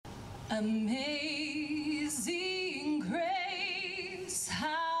Amazing grace,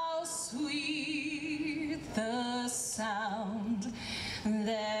 how sweet the sound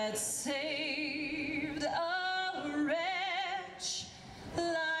that saved a wretch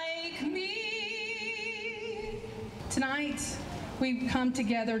like me. Tonight, we've come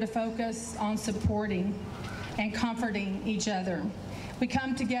together to focus on supporting and comforting each other. We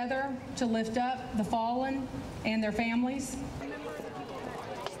come together to lift up the fallen and their families.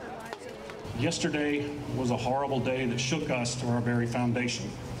 Yesterday was a horrible day that shook us to our very foundation.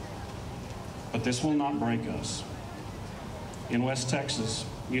 But this will not break us. In West Texas,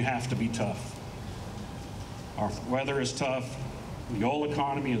 you have to be tough. Our weather is tough. The oil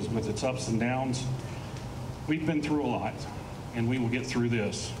economy is with its ups and downs. We've been through a lot, and we will get through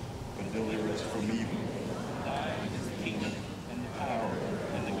this. But deliver us from evil. Thine is the kingdom and the power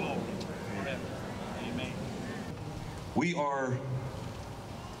and the glory forever. Amen. We are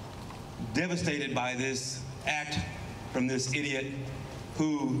devastated by this act from this idiot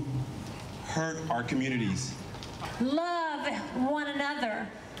who hurt our communities. Love one another.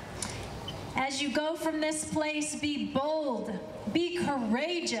 As you go from this place, be bold, be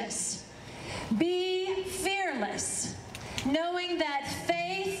courageous, be fearless, knowing that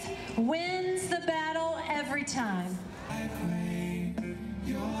faith wins the battle every time. Like rain,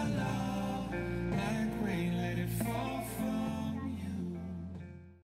 your love, like rain, let it fall.